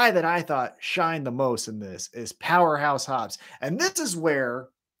the guy that I thought shined the most in this is Powerhouse Hobbs. And this is where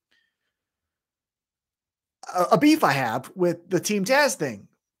a beef I have with the Team Taz thing.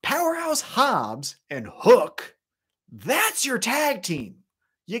 Powerhouse Hobbs and Hook, that's your tag team.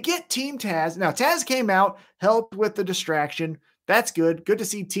 You get Team Taz. Now, Taz came out, helped with the distraction. That's good. Good to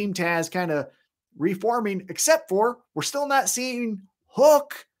see Team Taz kind of reforming, except for we're still not seeing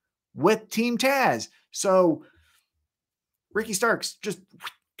Hook with Team Taz. So, Ricky Starks, just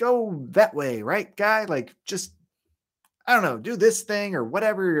go that way, right, guy? Like, just, I don't know, do this thing or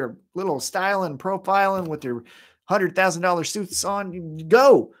whatever, your little styling, profiling with your $100,000 suits on, you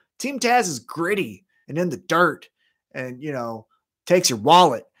go. Team Taz is gritty and in the dirt and, takes your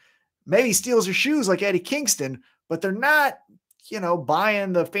wallet. Maybe steals your shoes like Eddie Kingston, but they're not,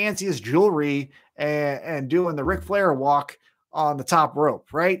 buying the fanciest jewelry and doing the Ric Flair walk on the top rope,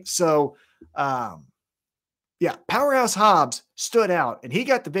 right? So, Powerhouse Hobbs stood out and he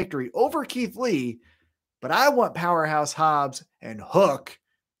got the victory over Keith Lee, but I want Powerhouse Hobbs and Hook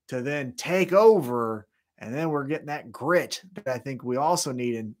to then take over, and then we're getting that grit that I think we also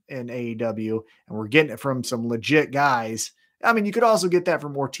need in AEW, and we're getting it from some legit guys. I mean, you could also get that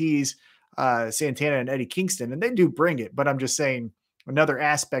from Ortiz, Santana, and Eddie Kingston, and they do bring it, but I'm just saying another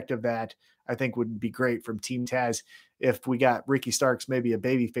aspect of that I think would be great from Team Taz if we got Ricky Starks maybe a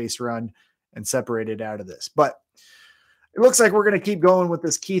babyface run and separated out of this. But it looks like we're going to keep going with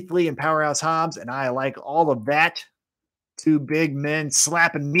this Keith Lee and Powerhouse Hobbs, and I like all of that. Two big men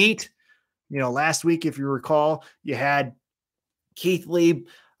slapping meat. Last week, if you recall, you had Keith Lee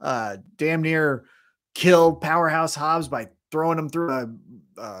damn near killed Powerhouse Hobbs by throwing him through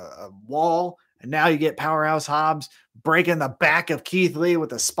a wall, and now you get Powerhouse Hobbs breaking the back of Keith Lee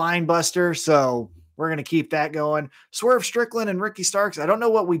with a spine buster. So we're going to keep that going. Swerve Strickland and Ricky Starks, I don't know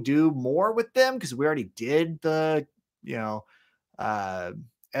what we do more with them because we already did the,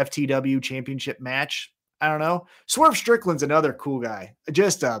 FTW championship match. I don't know. Swerve Strickland's another cool guy.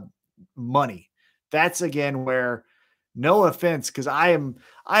 Just money. That's again where, no offense, because I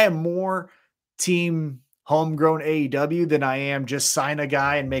am more team homegrown AEW than I am just sign a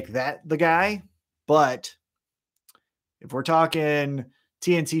guy and make that the guy. But if we're talking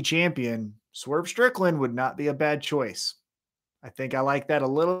TNT champion, Swerve Strickland would not be a bad choice. I think I like that a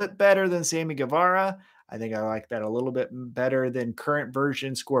little bit better than Sammy Guevara. I think I like that a little bit better than current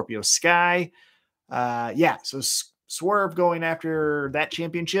version Scorpio Sky. So Swerve going after that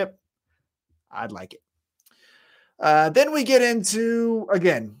championship, I'd like it. Then we get into,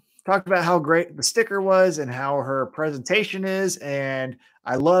 again, talked about how great the sticker was and how her presentation is. And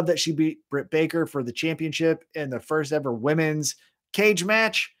I love that she beat Britt Baker for the championship in the first ever women's cage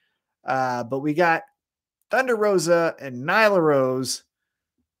match. But we got Thunder Rosa and Nyla Rose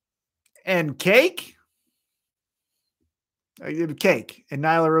and cake in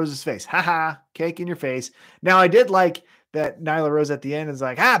Nyla Rose's face. Haha, cake in your face. Now I did like that Nyla Rose at the end is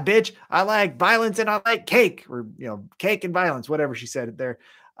like, bitch, I like violence and I like cake, or, cake and violence, whatever she said there.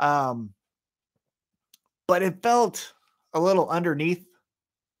 But it felt a little underneath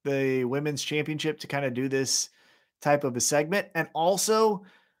the women's championship to kind of do this type of a segment. And also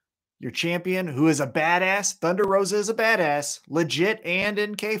your champion, who is a badass, Thunder Rosa is a badass, legit and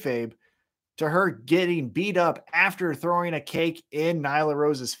in kayfabe, to her getting beat up after throwing a cake in Nyla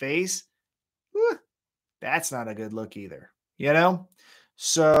Rose's face. Whew, that's not a good look either,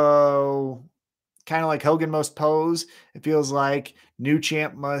 So kind of like Hogan must pose. It feels like new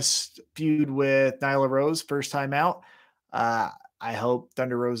champ must feud with Nyla Rose first time out. I hope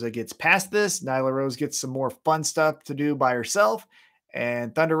Thunder Rosa gets past this. Nyla Rose gets some more fun stuff to do by herself,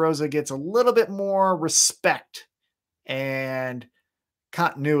 and Thunder Rosa gets a little bit more respect and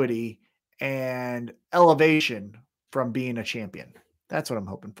continuity and elevation from being a champion. That's what I'm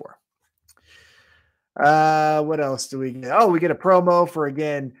hoping for. What else do we get? Oh, we get a promo for,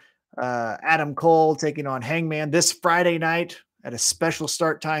 again, Adam Cole taking on Hangman this Friday night at a special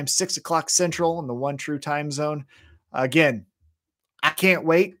start time, 6:00 Central in the One True time zone. Again, I can't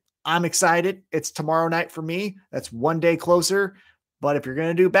wait. I'm excited. It's tomorrow night for me. That's one day closer. But if you're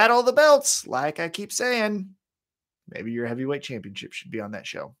going to do Battle of the Belts, like I keep saying, maybe your heavyweight championship should be on that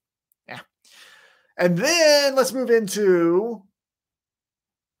show. Yeah. And then let's move into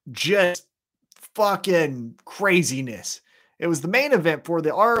just fucking craziness. It was the main event for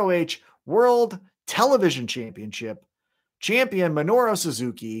the ROH World Television Championship. Champion Minoru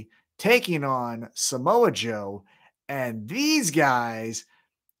Suzuki taking on Samoa Joe. And these guys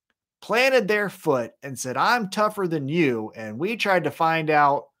planted their foot and said, I'm tougher than you. And we tried to find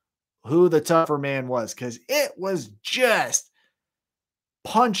out who the tougher man was, because it was just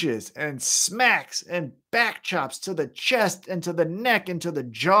punches and smacks and back chops to the chest and to the neck and to the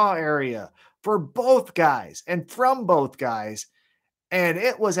jaw area for both guys and from both guys. And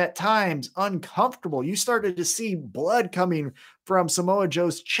it was at times uncomfortable. You started to see blood coming from Samoa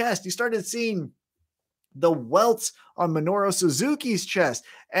Joe's chest. You started seeing the welts on Minoru Suzuki's chest.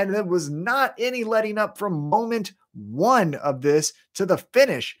 And there was not any letting up from moment one of this to the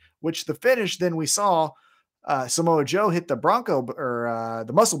finish, which the finish then we saw Samoa Joe hit the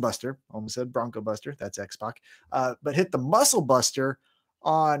the Muscle Buster. Almost said Bronco Buster. That's X-Pac. But hit the Muscle Buster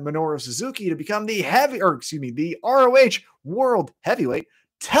on Minoru Suzuki to become the ROH World Heavyweight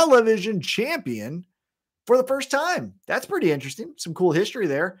Television Champion. for the first time. That's pretty interesting. Some cool history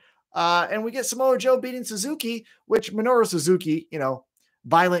there. And we get Samoa Joe beating Suzuki, which Minoru Suzuki,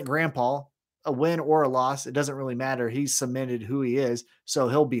 violent grandpa, a win or a loss, it doesn't really matter. He's cemented who he is, so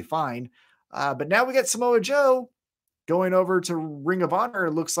he'll be fine. But now we get Samoa Joe going over to Ring of Honor.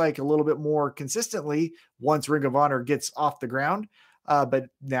 It looks like a little bit more consistently once Ring of Honor gets off the ground. But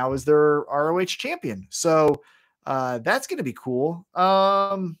now is their ROH champion. So that's going to be cool.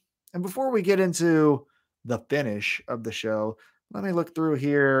 And before we get into the finish of the show, let me look through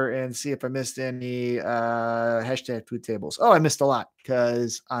here and see if I missed any hashtag tweet tables. Oh, I missed a lot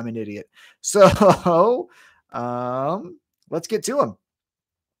because I'm an idiot. So let's get to them.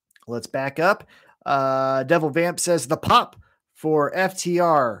 Let's back up. Devil Vamp says the pop for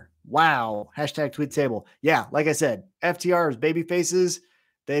FTR. Wow. Hashtag tweet table. Yeah, like I said, FTR's baby faces.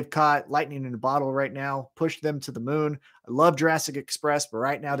 They've caught lightning in a bottle right now, pushed them to the moon. I love Jurassic Express, but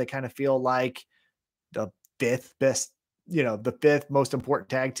right now they kind of feel like the fifth best, the fifth most important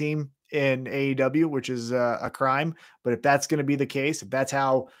tag team in AEW, which is a crime. But if that's going to be the case, if that's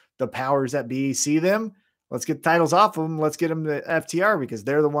how the powers that be see them, let's get the titles off of them. Let's get them to FTR because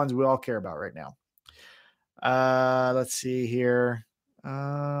they're the ones we all care about right now. Let's see here.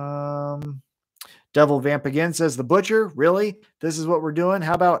 Devil Vamp again says the Butcher. Really? This is what we're doing?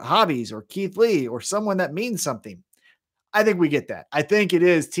 How about Hobbies or Keith Lee or someone that means something? I think we get that. I think it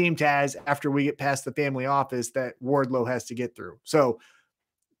is Team Taz after we get past the family office that Wardlow has to get through. So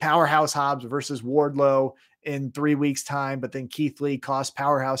Powerhouse Hobbs versus Wardlow in 3 weeks' time, but then Keith Lee cost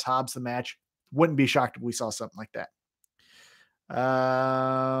Powerhouse Hobbs the match. Wouldn't be shocked if we saw something like that.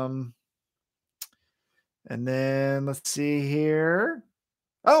 And then let's see here.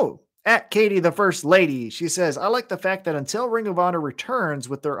 Oh, at Katie, the First Lady, she says, I like the fact that until Ring of Honor returns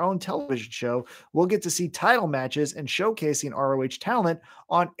with their own television show, we'll get to see title matches and showcasing ROH talent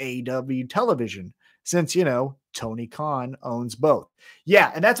on AEW television since, Tony Khan owns both.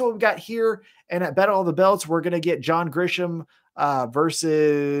 Yeah, and that's what we've got here. And at Battle of the Belts, we're going to get John Grisham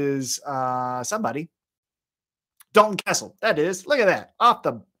versus somebody. Dalton Castle. That is. Look at that. Off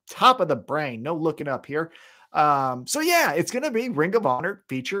the top of the brain. No looking up here. So yeah, it's going to be Ring of Honor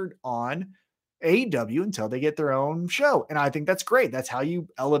featured on AEW until they get their own show. And I think that's great. That's how you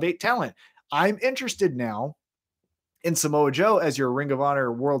elevate talent. I'm interested now in Samoa Joe as your Ring of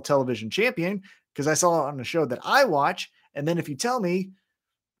Honor World Television Champion because I saw it on the show that I watch. And then if you tell me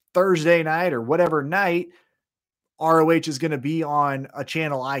Thursday night or whatever night ROH is going to be on a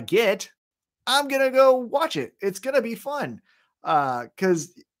channel I get, I'm going to go watch it. It's going to be fun.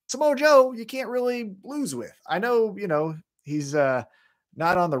 Because Samoa Joe, you can't really lose with. I know, he's not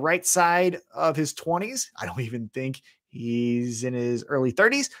on the right side of his 20s. I don't even think he's in his early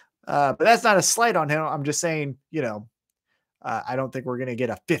 30s. But that's not a slight on him. I'm just saying, I don't think we're going to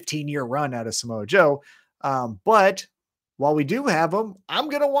get a 15-year run out of Samoa Joe. But while we do have him, I'm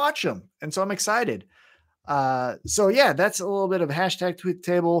going to watch him. And so I'm excited. So yeah, that's a little bit of hashtag tweet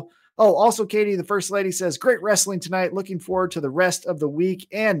table. Oh, also Katie, the First Lady says, great wrestling tonight. Looking forward to the rest of the week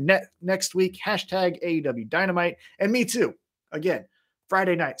and next week, hashtag AEW Dynamite. And me too. Again,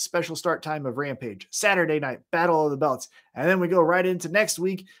 Friday night, special start time of Rampage. Saturday night, Battle of the Belts. And then we go right into next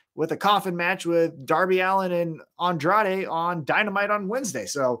week with a coffin match with Darby Allin and Andrade on Dynamite on Wednesday.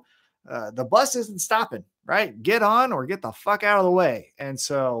 So the bus isn't stopping, right? Get on or get the fuck out of the way. And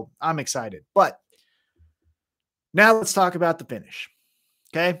so I'm excited. But now let's talk about the finish.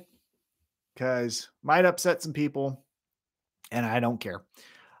 Okay? Because might upset some people, and I don't care.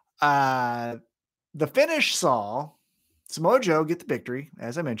 The finish saw Samoa Joe get the victory,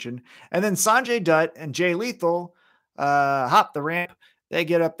 as I mentioned, and then Sanjay Dutt and Jay Lethal hop the ramp. They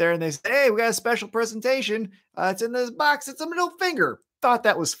get up there and they say, hey, we got a special presentation. It's in this box. It's a middle finger. Thought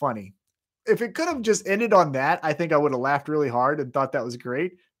that was funny. If it could have just ended on that, I think I would have laughed really hard and thought that was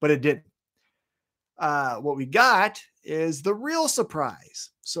great, but it didn't. What we got is the real surprise.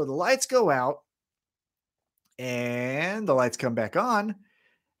 So the lights go out and the lights come back on,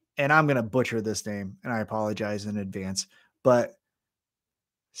 and I'm going to butcher this name and I apologize in advance, but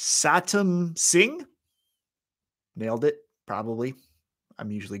Satam Singh nailed it. Probably.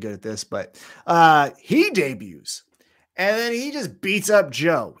 I'm usually good at this, but he debuts and then he just beats up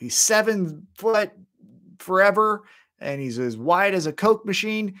Joe. He's 7 foot forever. And he's as wide as a Coke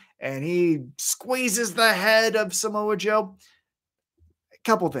machine, and he squeezes the head of Samoa Joe. A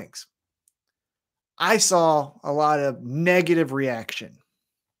couple things. I saw a lot of negative reaction,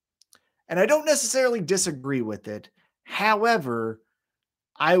 and I don't necessarily disagree with it. However,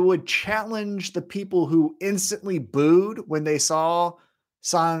 I would challenge the people who instantly booed when they saw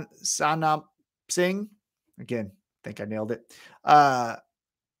Sanam Singh. Again, I think I nailed it. I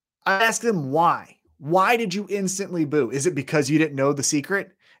asked them why. Why did you instantly boo? Is it because you didn't know the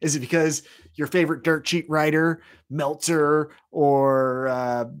secret? Is it because your favorite dirt sheet writer, Meltzer,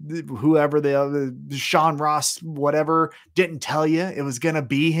 or whoever the other, Sean Ross, whatever, didn't tell you it was going to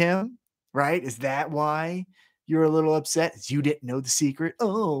be him? Right? Is that why you're a little upset? Is you didn't know the secret?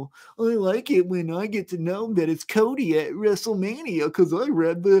 Oh, I like it when I get to know that it's Cody at WrestleMania because I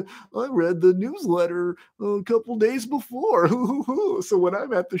read the newsletter a couple days before. So when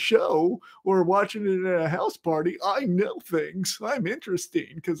I'm at the show or watching it at a house party, I know things. I'm interesting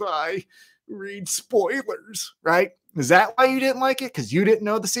because I read spoilers, right? Is that why you didn't like it? Because you didn't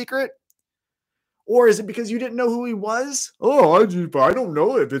know the secret? Or is it because you didn't know who he was? Oh, I don't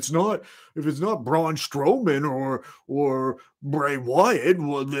know if it's not Braun Strowman or Bray Wyatt,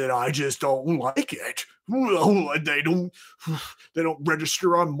 well, then I just don't like it. Well, they don't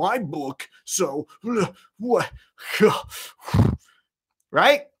register on my book. So what?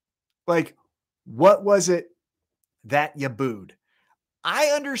 Right? Like, what was it that you booed? I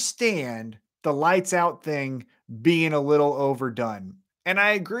understand the lights out thing being a little overdone. And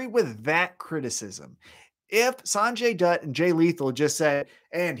I agree with that criticism. If Sanjay Dutt and Jay Lethal just said,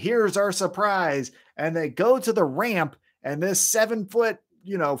 and here's our surprise, and they go to the ramp and this 7 foot,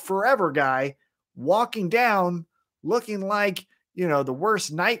 forever guy walking down looking like, the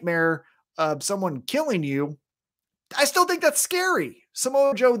worst nightmare of someone killing you, I still think that's scary.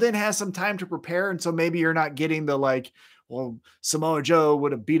 Samoa Joe then has some time to prepare. And so maybe you're not getting the well, Samoa Joe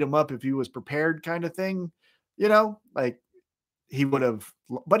would have beat him up if he was prepared kind of thing, like he would have,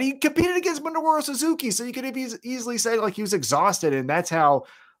 but he competed against Minoru Suzuki. So you could have easily said like he was exhausted and that's how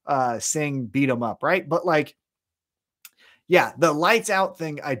Singh beat him up. Right. But yeah, the lights out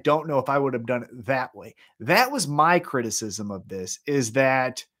thing, I don't know if I would have done it that way. That was my criticism of this, is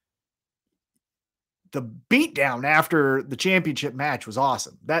that the beatdown after the championship match was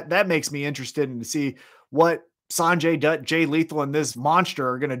awesome. That makes me interested in to see what Sanjay Dutt, Jay Lethal, and this monster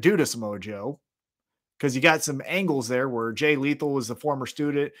are going to do to Samoa Joe. Because you got some angles there where Jay Lethal was a former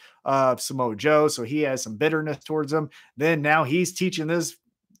student of Samoa Joe, so he has some bitterness towards him. Then now he's teaching this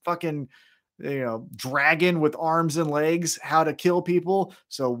fucking, dragon with arms and legs how to kill people.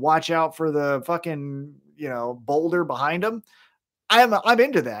 So watch out for the fucking, boulder behind him. I'm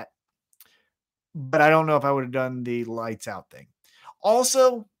into that, but I don't know if I would have done the lights out thing.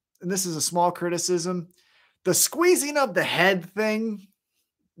 Also, and this is a small criticism, the squeezing of the head thing,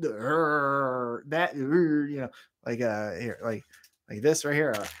 that here, like this right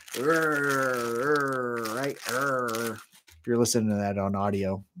here, right. If you're listening to that on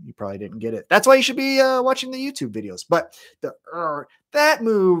audio, you probably didn't get it. That's why you should be watching the YouTube videos. But that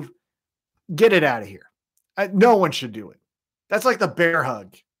move, get it out of here. No one should do it. That's like the bear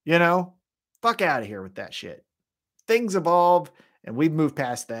hug, fuck out of here with that shit. Things evolve and we've moved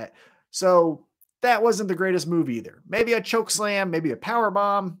past that. So that wasn't the greatest move either. Maybe a choke slam, maybe a power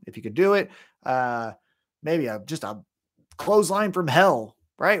bomb, if you could do it. Maybe just a clothesline from hell,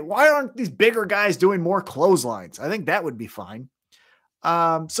 right? Why aren't these bigger guys doing more clotheslines? I think that would be fine.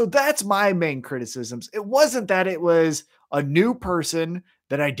 So that's my main criticisms. It wasn't that it was a new person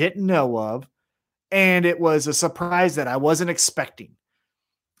that I didn't know of, and it was a surprise that I wasn't expecting.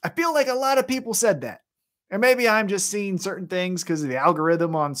 I feel like a lot of people said that. And maybe I'm just seeing certain things because of the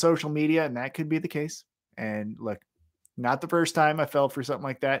algorithm on social media, and that could be the case. And look, not the first time I fell for something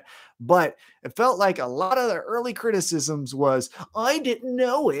like that, but it felt like a lot of the early criticisms was, I didn't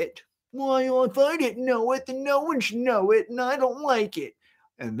know it. Well, if I didn't know it, then no one should know it, and I don't like it.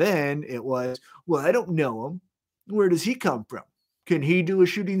 And then it was, well, I don't know him. Where does he come from? Can he do a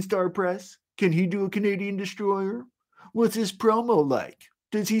shooting star press? Can he do a Canadian destroyer? What's his promo like?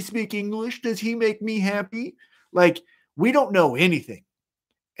 Does he speak English? Does he make me happy? Like, we don't know anything.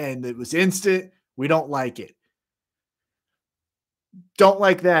 And it was instant. We don't like it. Don't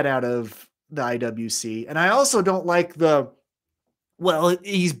like that out of the IWC. And I also don't like well,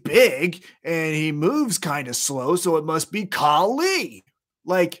 he's big and he moves kind of slow, so it must be Khali.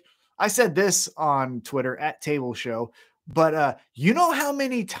 Like, I said this on Twitter at Table Show, but you know how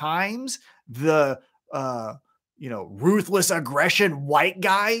many times the ruthless aggression white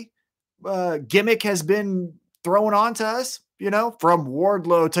guy gimmick has been thrown onto us, from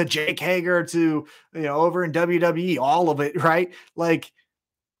Wardlow to Jake Hager to, over in WWE, all of it, right? Like,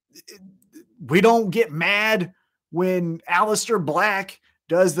 we don't get mad when Aleister Black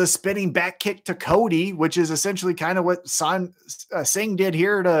does the spinning back kick to Cody, which is essentially kind of what Singh did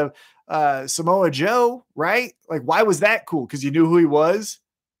here to Samoa Joe, right? Like, why was that cool? Because you knew who he was,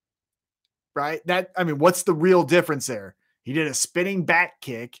 right? What's the real difference there? He did a spinning back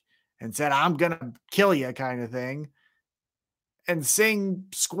kick and said, I'm going to kill you kind of thing. and Singh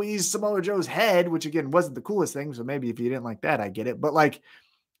squeezed Samoa Joe's head, which again wasn't the coolest thing. So maybe if you didn't like that, I get it. But like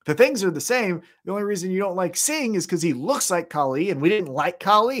the things are the same. The only reason you don't like Singh is because he looks like Khali, and we didn't like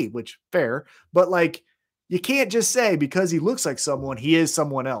Khali, which fair. But like you can't just say because he looks like someone, he is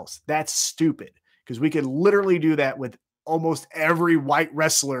someone else. That's stupid because we could literally do that with almost every white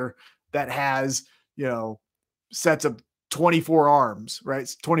wrestler that has, sets of 24 arms, right?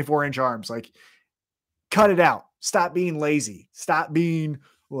 24-inch arms. Like, cut it out. Stop being lazy. Stop being,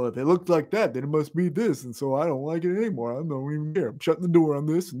 well, if it looked like that, then it must be this. And so I don't like it anymore. I don't even care. I'm shutting the door on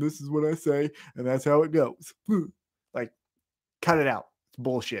this, and this is what I say, and that's how it goes. Like, cut it out. It's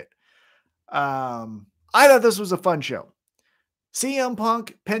bullshit. I thought this was a fun show. CM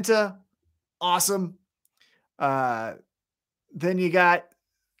Punk, Penta, awesome. Then you got,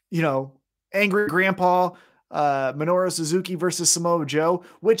 Angry Grandpa, Minoru Suzuki versus Samoa Joe,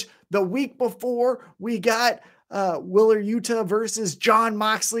 which the week before we got Willer Yuta versus Jon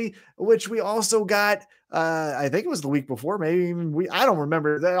Moxley, which we also got, I think it was the week before, maybe even I don't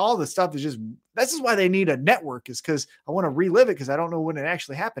remember. That all the stuff is just, this is why they need a network, is because I want to relive it because I don't know when it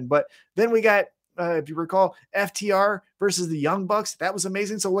actually happened. But then we got, if you recall, FTR versus the Young Bucks. That was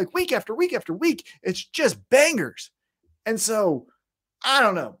amazing. So like week after week after week, it's just bangers. And so I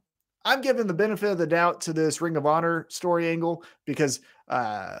don't know. I'm giving the benefit of the doubt to this Ring of Honor story angle because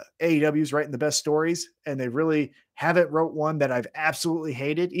AEW is writing the best stories, and they really haven't wrote one that I've absolutely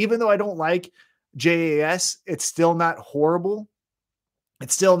hated. Even though I don't like JAS, it's still not horrible.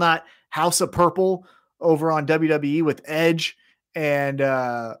 It's still not House of Purple over on WWE with Edge and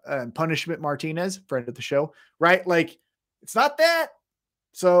Punishment Martinez, friend of the show, right? Like, it's not that.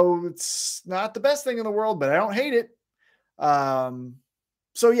 So it's not the best thing in the world, but I don't hate it.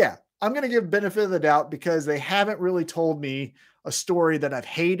 So yeah, I'm going to give benefit of the doubt because they haven't really told me a story that I've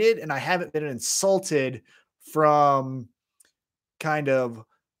hated, and I haven't been insulted from kind of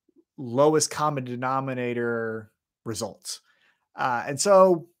lowest common denominator results. And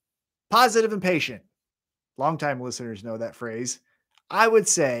so positive and patient, longtime listeners know that phrase. I would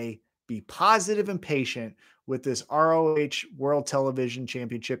say be positive and patient with this ROH World Television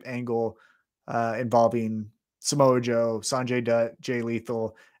Championship angle involving Samoa Joe, Sanjay Dutt, Jay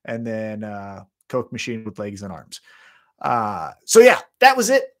Lethal, and then Coke Machine with legs and arms. So yeah, that was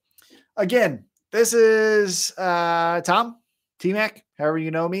it. Again, this is Tom, T-Mac, however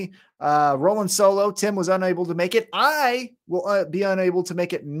you know me, rolling solo. Tim was unable to make it. I will be unable to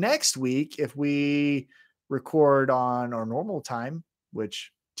make it next week if we record on our normal time,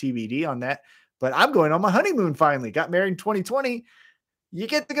 which TBD on that. But I'm going on my honeymoon finally. Got married in 2020. You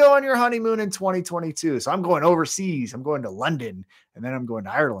get to go on your honeymoon in 2022. So I'm going overseas. I'm going to London, and then I'm going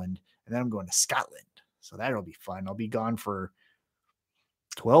to Ireland, and then I'm going to Scotland. So that'll be fun. I'll be gone for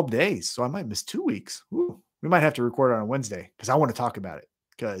 12 days. So I might miss 2 weeks. Ooh, we might have to record on a Wednesday because I want to talk about it,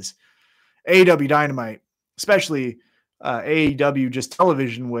 because AEW Dynamite, especially AEW just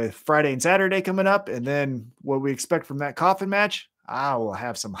television with Friday and Saturday coming up, and then what we expect from that coffin match, I will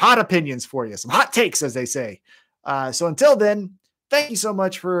have some hot opinions for you, some hot takes, as they say. So until then, thank you so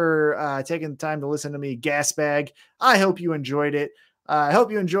much for taking the time to listen to me gasbag. I hope you enjoyed it. I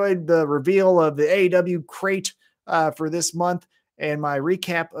hope you enjoyed the reveal of the AEW crate for this month and my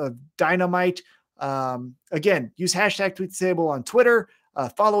recap of Dynamite. Again, use hashtag #TweetTheTable on Twitter.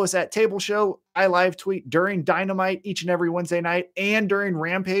 Follow us at Table Show. I live tweet during Dynamite each and every Wednesday night and during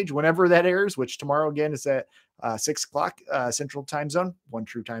Rampage, whenever that airs, which tomorrow again is at 6 o'clock Central Time Zone, one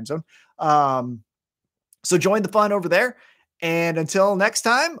true time zone. So join the fun over there. And until next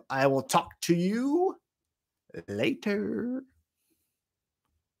time, I will talk to you later.